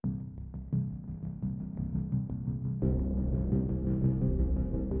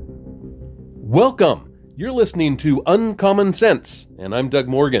Welcome! You're listening to Uncommon Sense, and I'm Doug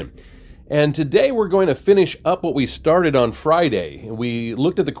Morgan. And today we're going to finish up what we started on Friday. We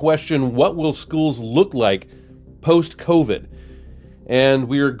looked at the question, what will schools look like post-COVID? And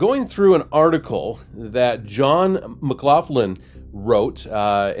we are going through an article that John McLaughlin wrote,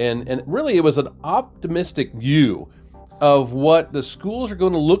 and really it was an optimistic view of what the schools are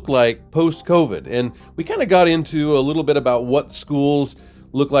going to look like post-COVID. And we kind of got into a little bit about what schools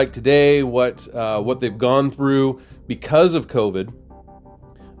look like today, what they've gone through because of COVID.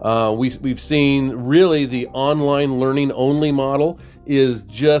 We've seen really the online learning only model is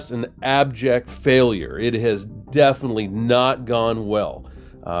just an abject failure. It has definitely not gone well.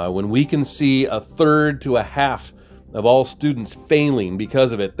 When we can see a third to a half of all students failing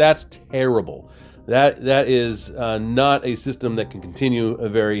because of it, that's terrible. That is not a system that can continue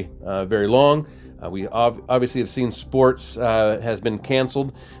very long. We obviously have seen sports has been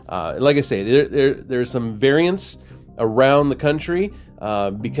canceled. Like I say, there's some variance around the country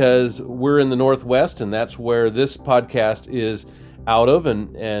because we're in the Northwest, and that's where this podcast is out of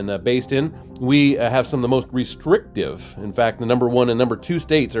and based in. We have some of the most restrictive, in fact, the number 1 and number 2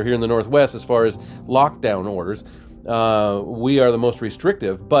 states are here in the Northwest as far as lockdown orders. We are the most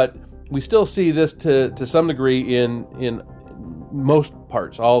restrictive, but we still see this to some degree in most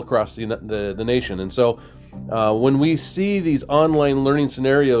parts all across the nation. And so when we see these online learning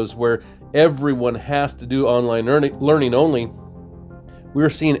scenarios where everyone has to do online learning only, we're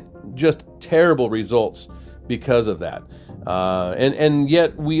seeing just terrible results because of that. And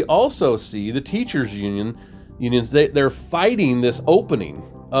yet we also see the teachers unions, they're fighting this opening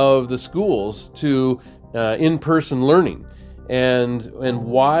of the schools to in-person learning. And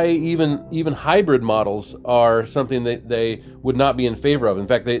why even hybrid models are something that they would not be in favor of. In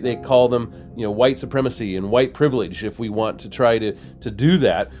fact, they call them white supremacy and white privilege if we want to try to do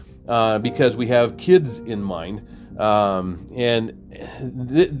that because we have kids in mind.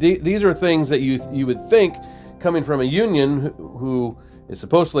 These are things that you would think coming from a union who is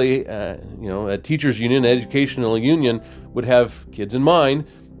supposedly a teachers union, an educational union, would have kids in mind.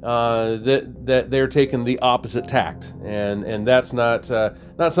 That they're taking the opposite tact, and that's not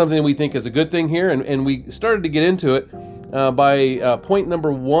something we think is a good thing here. And we started to get into it by point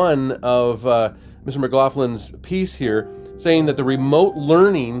number 1 of Mr. McLaughlin's piece here, saying that the remote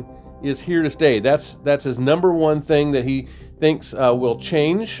learning is here to stay. That's his number 1 thing that he thinks will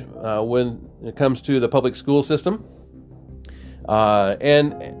change when it comes to the public school system.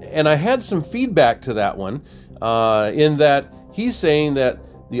 And I had some feedback to that one in that he's saying that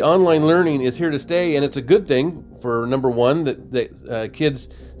the online learning is here to stay, and it's a good thing for number 1 that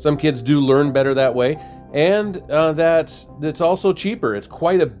some kids do learn better that way, and that it's also cheaper. It's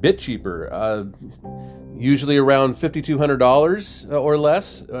quite a bit cheaper, usually around $5,200 or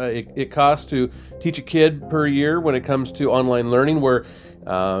less. It costs to teach a kid per year when it comes to online learning, where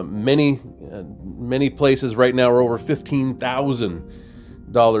many places right now are over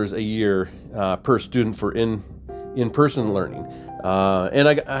 $15,000 a year per student for in-person learning. And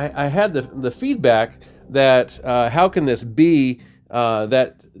I had the feedback that how can this be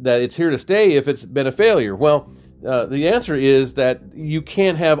that it's here to stay if it's been a failure? Well, the answer is that you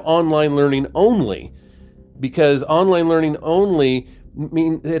can't have online learning only, because online learning only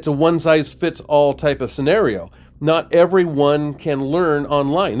it's a one-size-fits-all type of scenario. Not everyone can learn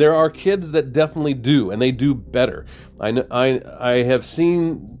online. There are kids that definitely do, and they do better. I have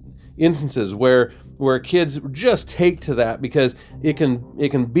seen instances where kids just take to that because it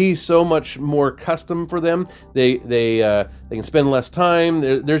can be so much more custom for them. They can spend less time.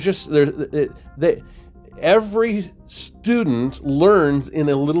 Every student learns in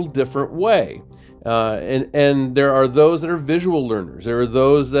a little different way, and there are those that are visual learners. There are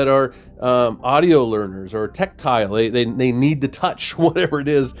those that are audio learners or tactile. They need to touch whatever it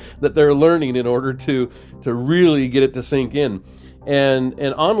is that they're learning in order to really get it to sink in. And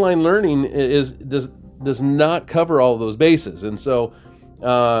online learning does not cover all of those bases. And so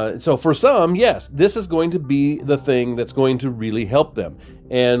for some, yes, this is going to be the thing that's going to really help them.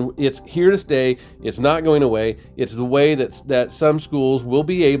 And it's here to stay. It's not going away. It's the way that some schools will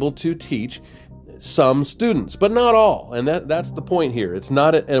be able to teach some students, but not all. And that's the point here. It's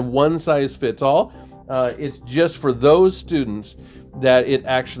not a one-size-fits-all. It's just for those students that it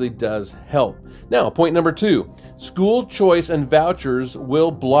actually does help. Now, point number 2, school choice and vouchers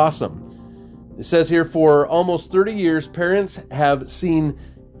will blossom. It says here, for almost 30 years, parents have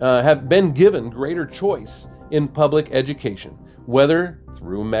been given greater choice in public education, whether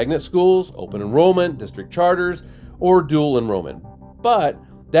through magnet schools, open enrollment, district charters, or dual enrollment. But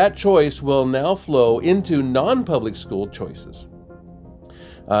that choice will now flow into non-public school choices.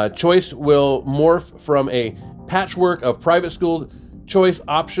 Choice will morph from a patchwork of private school choice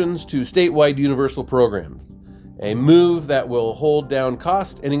options to statewide universal programs, a move that will hold down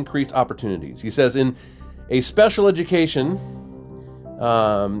costs and increase opportunities. He says in a special education,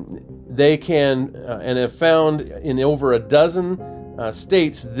 they can and have found in over a dozen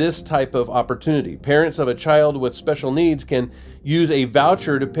states this type of opportunity. Parents of a child with special needs can use a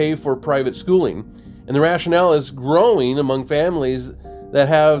voucher to pay for private schooling, and the rationale is growing among families that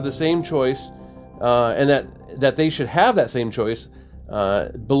have the same choice, and that they should have that same choice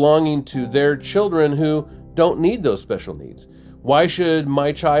belonging to their children who don't need those special needs. Why should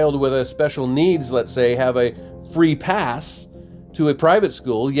my child with a special needs, let's say, have a free pass to a private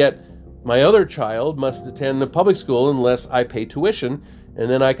school, yet my other child must attend the public school unless I pay tuition, and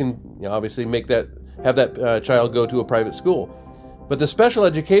then I can obviously have that child go to a private school? But the special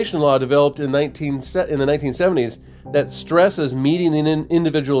education law developed in the 1970s that stresses meeting the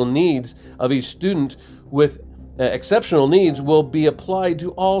individual needs of each student with exceptional needs will be applied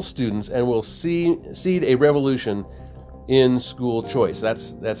to all students and will seed a revolution in school choice.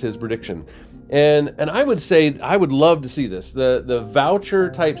 That's his prediction. And I would say I would love to see this. The voucher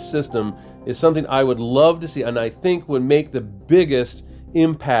type system is something I would love to see, and I think would make the biggest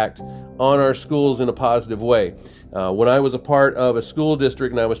impact on our schools in a positive way. When I was a part of a school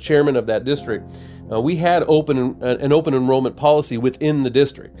district and I was chairman of that district, we had an open enrollment policy within the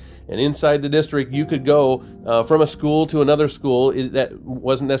district. And inside the district, you could go from a school to another school that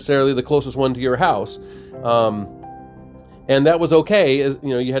wasn't necessarily the closest one to your house. And that was okay. As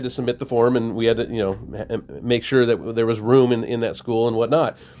you had to submit the form, and we had to make sure that there was room in that school and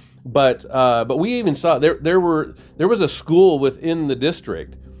whatnot. But we even saw there was a school within the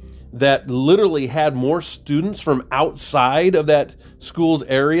district that literally had more students from outside of that school's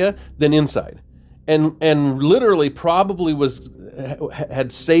area than inside, and literally probably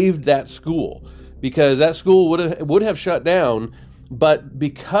had saved that school, because that school would have shut down, but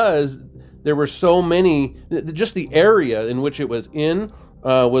because there were so many, just the area in which it was in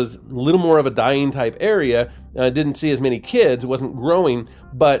was a little more of a dying type area. Didn't see as many kids, wasn't growing,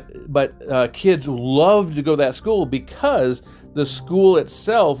 but kids loved to go to that school because the school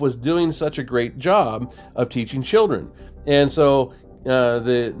itself was doing such a great job of teaching children. And so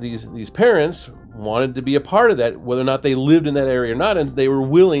these parents wanted to be a part of that, whether or not they lived in that area or not, and they were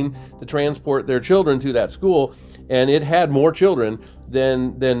willing to transport their children to that school, and it had more children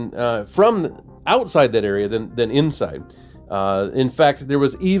than from outside that area than inside. In fact, there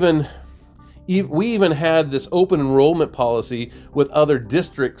was we even had this open enrollment policy with other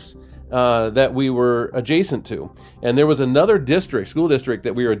districts that we were adjacent to. And there was another school district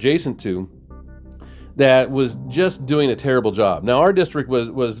that we were adjacent to that was just doing a terrible job. Now, our district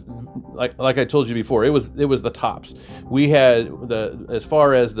was like I told you before, it was the tops. We had as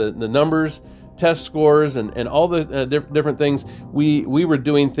far as the numbers, test scores, and all the different things, we were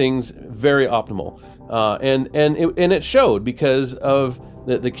doing things very optimal. And it showed, because of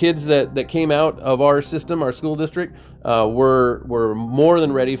the kids that came out of our system, our school district, were more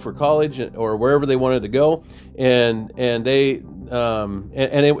than ready for college or wherever they wanted to go, and it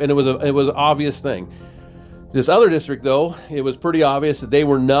was an obvious thing. This other district, though, it was pretty obvious that they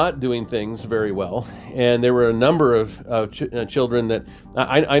were not doing things very well, and there were a number of children that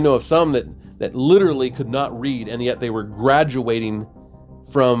I know of, some that literally could not read, and yet they were graduating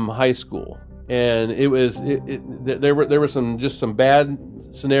from high school. And there were some bad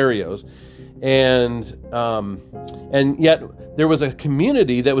scenarios, and yet there was a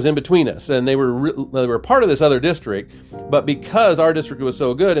community that was in between us, and they were part of this other district, but because our district was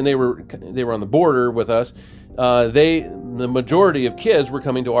so good and they were on the border with us, the majority of kids were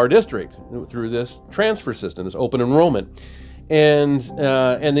coming to our district through this transfer system, this open enrollment. And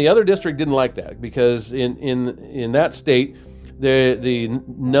the other district didn't like that, because in that state, the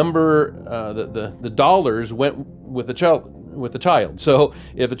number, the dollars went with the child. So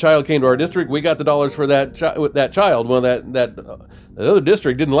if a child came to our district, we got the dollars for that child. Well, the other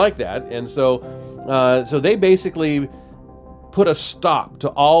district didn't like that, and so they basically put a stop to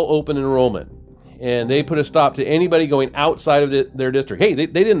all open enrollment. And they put a stop to anybody going outside of their district. Hey, they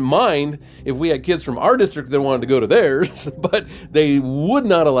didn't mind if we had kids from our district that wanted to go to theirs, but they would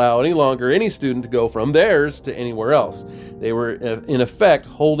not allow any longer any student to go from theirs to anywhere else. They were, in effect,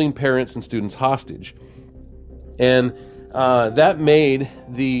 holding parents and students hostage. And that made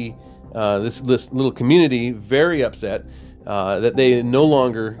this little community very upset that they no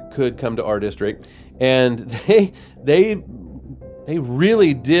longer could come to our district. And they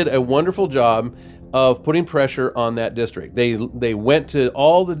really did a wonderful job of putting pressure on that district. They went to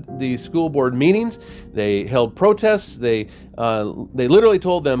all the school board meetings. They held protests. They literally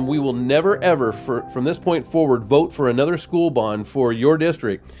told them, we will never ever from this point forward vote for another school bond for your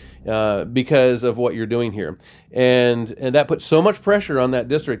district because of what you're doing here. And that put so much pressure on that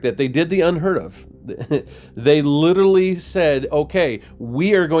district that they did the unheard of. They literally said, okay,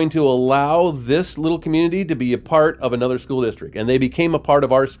 we are going to allow this little community to be a part of another school district. And they became a part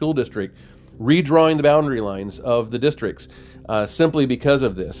of our school district, redrawing the boundary lines of the districts simply because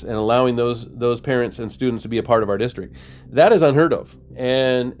of this, and allowing those parents and students to be a part of our district. That is unheard of.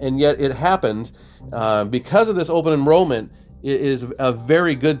 And yet it happened because of this open enrollment. It is a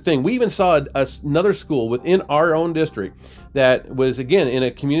very good thing. We even saw another school within our own district that was, again, in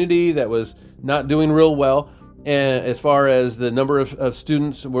a community that was not doing real well, and as far as the number of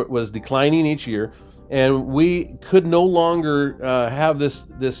students was declining each year, and we could no longer have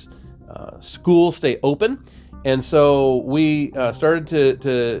this school stay open. And so we started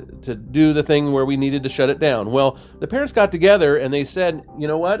to do the thing where we needed to shut it down. Well, the parents got together and they said, you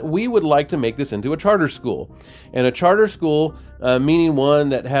know what, we would like to make this into a charter school. And a charter school, meaning one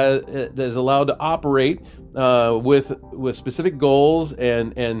that is allowed to operate with specific goals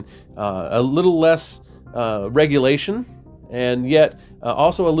and a little less regulation, and yet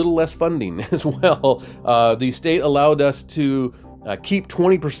also a little less funding as well. The state allowed us to keep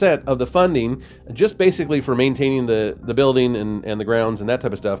 20% of the funding just basically for maintaining the building and the grounds and that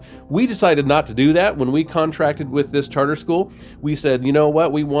type of stuff. We decided not to do that when we contracted with this charter school. We said, you know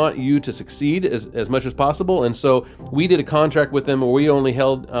what, we want you to succeed as much as possible. And so we did a contract with them where we only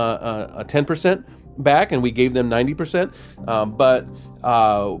held a 10% back, and we gave them 90%. But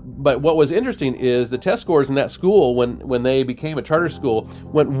what was interesting is the test scores in that school when they became a charter school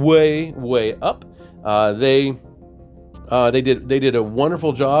went way up. They did a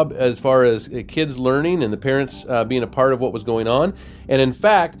wonderful job as far as kids learning and the parents being a part of what was going on. And in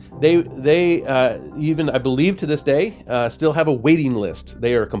fact, they even, I believe to this day, still have a waiting list.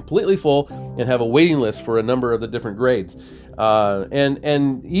 They are completely full and have a waiting list for a number of the different grades.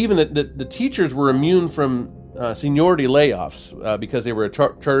 And even the teachers were immune from seniority layoffs because they were a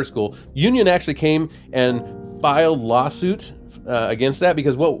charter school. Union actually came and filed lawsuit against that,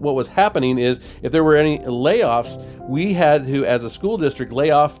 because what was happening is if there were any layoffs, we had to, as a school district,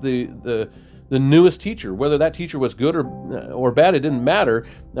 lay off the newest teacher. Whether that teacher was good or bad, it didn't matter.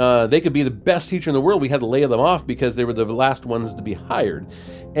 They could be the best teacher in the world. We had to lay them off because they were the last ones to be hired.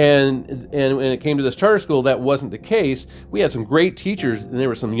 And when it came to this charter school, that wasn't the case. We had some great teachers, and there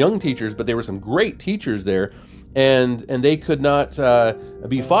were some young teachers, but there were some great teachers there. And they could not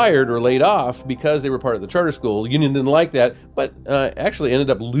be fired or laid off because they were part of the charter school. Union didn't like that, but actually ended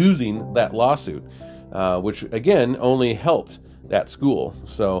up losing that lawsuit, which again only helped that school.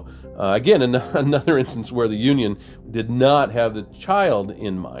 So again, another instance where the union did not have the child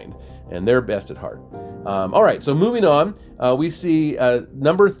in mind and their best at heart. All right, so moving on, we see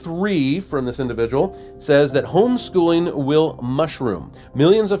number 3 from this individual says that homeschooling will mushroom.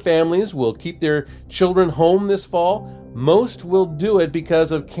 Millions of families will keep their children home this fall. Most will do it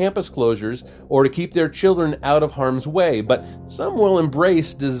because of campus closures or to keep their children out of harm's way, but some will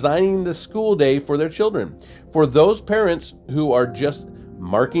embrace designing the school day for their children. For those parents who are just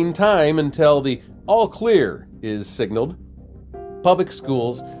marking time until the all clear is signaled, public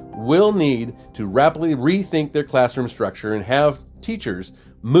schools will need to rapidly rethink their classroom structure and have teachers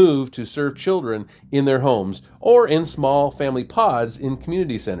move to serve children in their homes or in small family pods in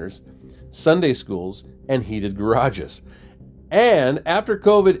community centers, Sunday schools, and heated garages. And after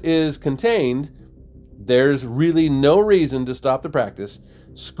COVID is contained, there's really no reason to stop the practice.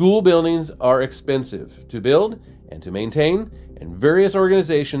 School buildings are expensive to build and to maintain, and various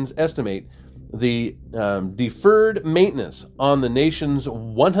organizations estimate the deferred maintenance on the nation's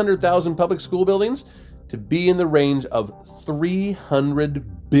 100,000 public school buildings to be in the range of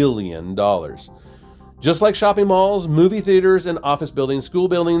 $300 billion. Just like shopping malls, movie theaters, and office buildings, school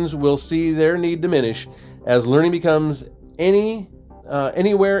buildings will see their need diminish as learning becomes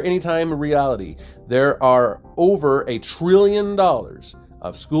anywhere, anytime reality. There are over $1 trillion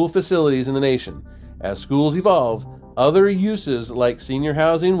of school facilities in the nation. As schools evolve, other uses like senior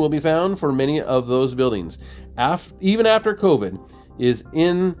housing will be found for many of those buildings. Even after COVID is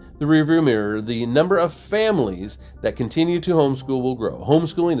in the rearview mirror, the number of families that continue to homeschool will grow.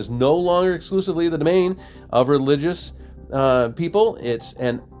 Homeschooling is no longer exclusively the domain of religious people. It's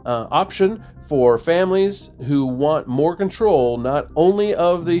an option for families who want more control not only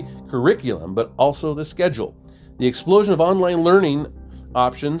of the curriculum but also the schedule. The explosion of online learning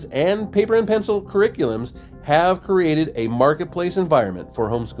options and paper and pencil curriculums have created a marketplace environment for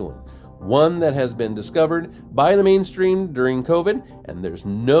homeschooling. one that has been discovered by the mainstream during COVID, and there's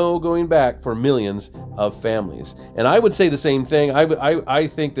no going back for millions of families. And I would say the same thing. I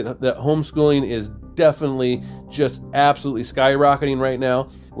think that homeschooling is definitely just absolutely skyrocketing right now.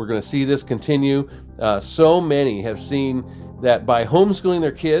 We're going to see this continue. So many have seen that by homeschooling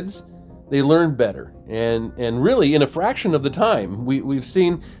their kids, they learn better. And really, in a fraction of the time, we've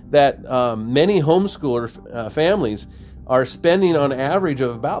seen that many homeschooler families are spending on average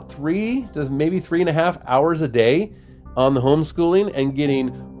of about 3 to maybe 3.5 hours a day on the homeschooling and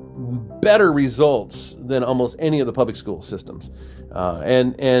getting better results than almost any of the public school systems.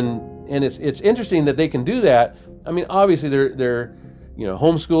 And it's interesting that they can do that. I mean, obviously they're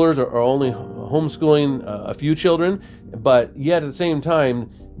homeschoolers are only homeschooling a few children, but yet at the same time,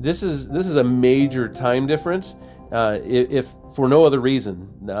 this is a major time difference. If for no other reason,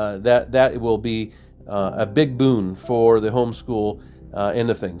 that will be a big boon for the homeschool end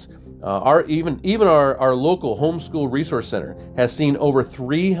of things. Even our local homeschool resource center has seen over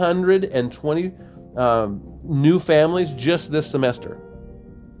 320 new families just this semester,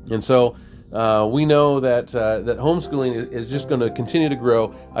 and so we know that homeschooling is just going to continue to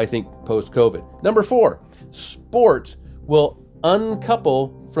grow, I think, post-COVID. Number 4, sports will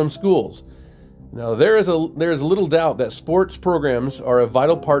uncouple from schools. Now, there is little doubt that sports programs are a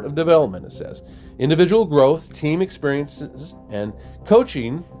vital part of development, it says. Individual growth, team experiences, and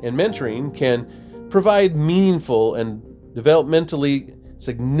coaching and mentoring can provide meaningful and developmentally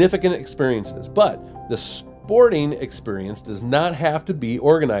significant experiences, but the sporting experience does not have to be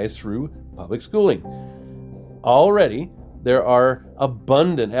organized through public schooling. Already, there are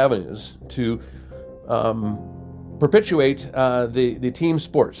abundant avenues to perpetuate the team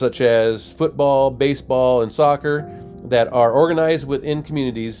sports, such as football, baseball, and soccer, that are organized within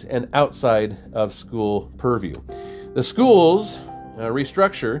communities and outside of school purview. The schools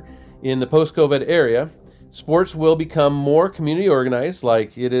restructure in the post-COVID area. Sports will become more community organized,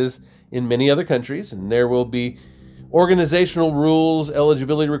 like it is in many other countries, and there will be organizational rules,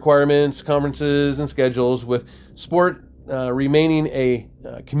 eligibility requirements, conferences, and schedules, with sport remaining a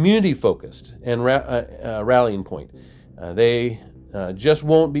community-focused and rallying point. They just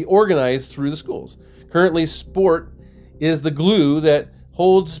won't be organized through the schools. Currently, sport is the glue that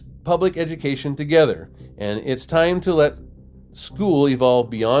holds public education together, and it's time to let school evolve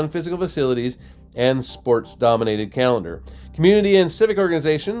beyond physical facilities and sports-dominated calendar. Community and civic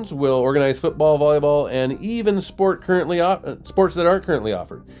organizations will organize football, volleyball, and even sports that aren't currently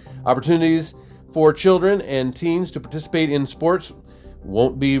offered. Opportunities for children and teens to participate in sports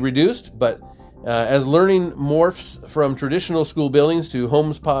won't be reduced, but as learning morphs from traditional school buildings to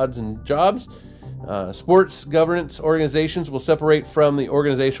homes, pods, and jobs, sports governance organizations will separate from the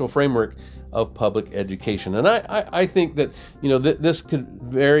organizational framework of public education. And I think that this could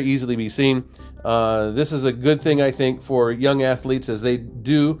very easily be seen. This is a good thing, I think, for young athletes as they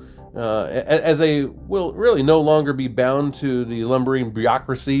do, as they will really no longer be bound to the lumbering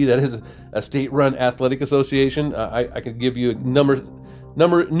bureaucracy that is a state-run athletic association. I could give you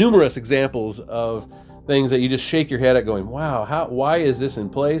numerous examples of things that you just shake your head at, going, "Wow, why is this in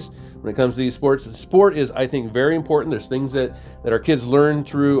place?" When it comes to these sports, sport is, I think, very important. There's things that our kids learn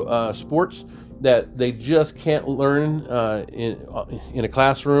through sports that they just can't learn in a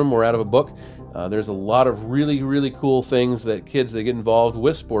classroom or out of a book. There's a lot of really, really cool things that kids that get involved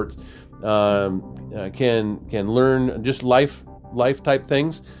with sports can learn, just life type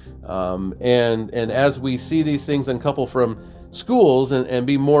things. And as we see these things uncouple from schools and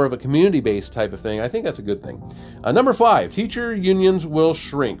be more of a community-based type of thing, I think that's a good thing. Number 5, teacher unions will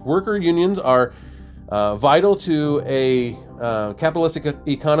shrink. Worker unions are vital to a capitalistic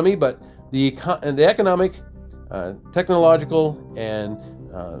economy, but the economic, technological, and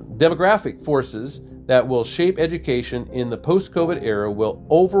demographic forces that will shape education in the post-COVID era will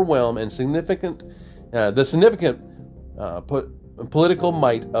overwhelm the significant political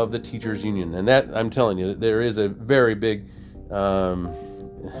might of the teachers union. And that, I'm telling you, there is a very big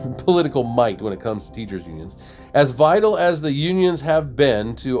political might when it comes to teachers unions. As vital as the unions have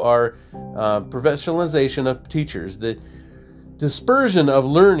been to our professionalization of teachers, the dispersion of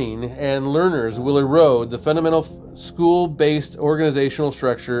learning and learners will erode the fundamental school-based organizational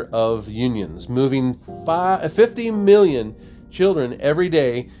structure of unions. Moving 50 million children every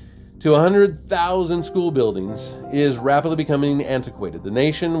day to 100,000 school buildings is rapidly becoming antiquated. The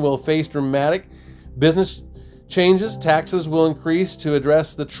nation will face dramatic business changes. Taxes will increase to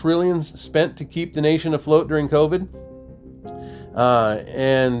address the trillions spent to keep the nation afloat during COVID.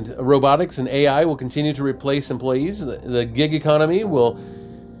 And robotics and AI will continue to replace employees. The gig economy will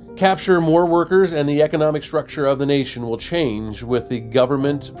capture more workers, and the economic structure of the nation will change with the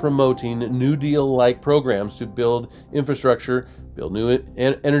government promoting New Deal-like programs to build infrastructure, build new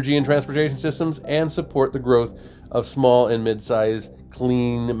energy and transportation systems, and support the growth of small and mid-sized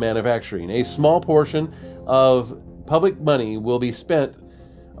clean manufacturing. A small portion of public money will be spent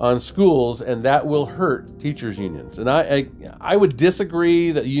on schools, and that will hurt teachers' unions. And I would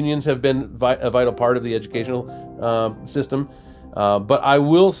disagree that unions have been a vital part of the educational system, but I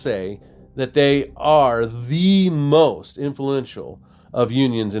will say that they are the most influential of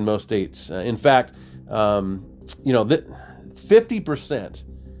unions in most states. In fact, 50%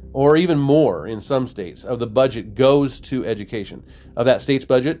 or even more in some states of the budget goes to education. Of that state's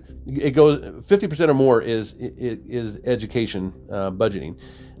budget, it goes 50% or more is education budgeting.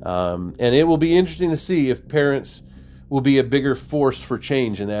 And it will be interesting to see if parents will be a bigger force for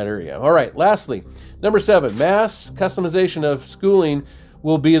change in that area. All right, lastly, number 7, mass customization of schooling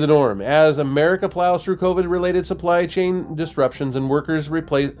will be the norm. As America plows through COVID-related supply chain disruptions and workers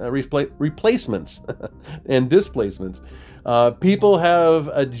replacements and displacements, people have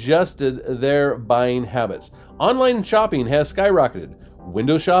adjusted their buying habits. Online shopping has skyrocketed.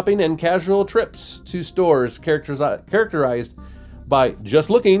 Window shopping and casual trips to stores characterized by just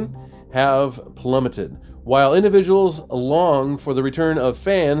looking have plummeted. While individuals long for the return of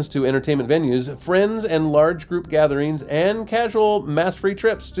fans to entertainment venues, friends and large group gatherings, and casual mass-free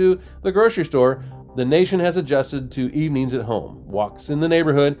trips to the grocery store, the nation has adjusted to evenings at home, walks in the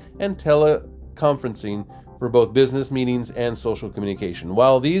neighborhood, and teleconferencing for both business meetings and social communication.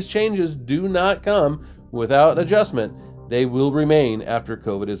 While these changes do not come without adjustment, they will remain after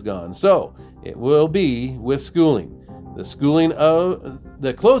COVID is gone. So it will be with schooling.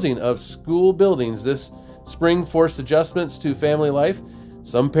 The closing of school buildings this spring forced adjustments to family life.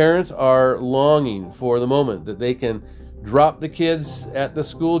 Some parents are longing for the moment that they can drop the kids at the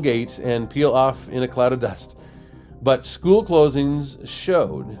school gates and peel off in a cloud of dust. But school closings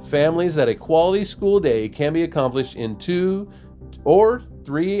showed families that a quality school day can be accomplished in 2 or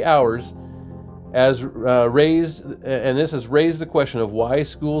 3 hours, this has raised the question of why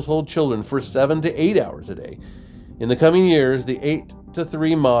schools hold children for 7 to 8 hours a day. In the coming years, the 8 to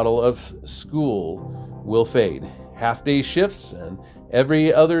 3 model of school will fade. Half-day shifts and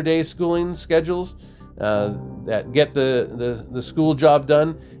every other day schooling schedules that get the school job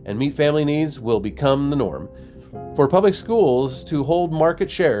done and meet family needs will become the norm. For public schools to hold market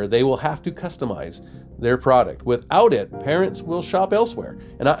share, they will have to customize their product. Without it, parents will shop elsewhere.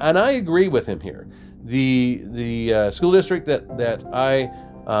 And I agree with him here. The school district that I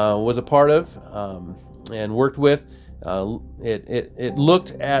was a part of and worked with, it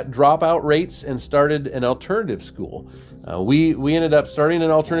looked at dropout rates and started an alternative school. We ended up starting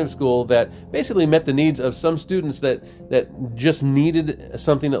an alternative school that basically met the needs of some students that just needed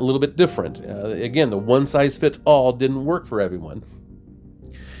something a little bit different. Again, the one-size-fits-all didn't work for everyone.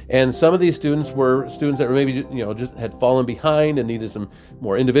 And some of these students were students that were maybe just had fallen behind and needed some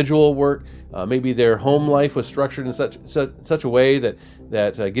more individual work. Maybe their home life was structured in such a way that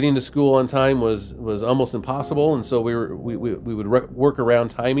getting to school on time was almost impossible, and so we would work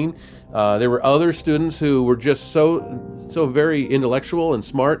around timing. There were other students who were just so very intellectual and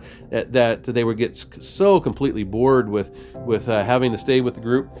smart that they would get so completely bored with having to stay with the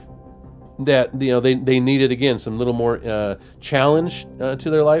group, that they needed, again, some little more challenge to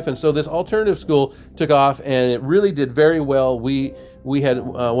their life. And so this alternative school took off, and it really did very well. We had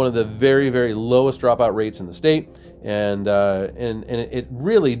one of the very, very lowest dropout rates in the state, and it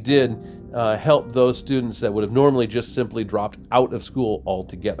really did help those students that would have normally just simply dropped out of school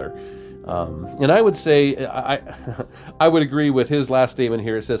altogether. And I would say I would agree with his last statement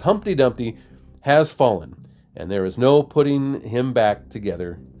here. It says Humpty Dumpty has fallen, and there is no putting him back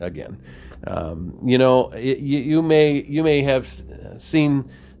together again. You may have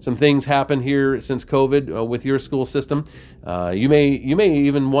seen some things happen here since COVID with your school system. You may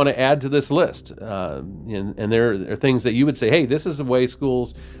even want to add to this list, and there are things that you would say, hey, this is the way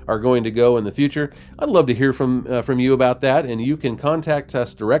schools are going to go in the future. I'd love to hear from you about that, and you can contact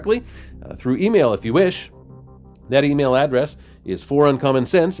us directly through email if you wish. That email address is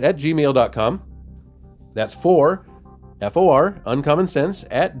foruncommonsense@gmail.com. That's FOR,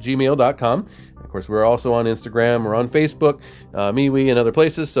 uncommonsense@gmail.com. Of course, we're also on Instagram, we're on Facebook, MeWe, and other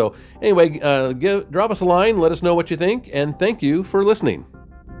places. So anyway, drop us a line, let us know what you think, and thank you for listening.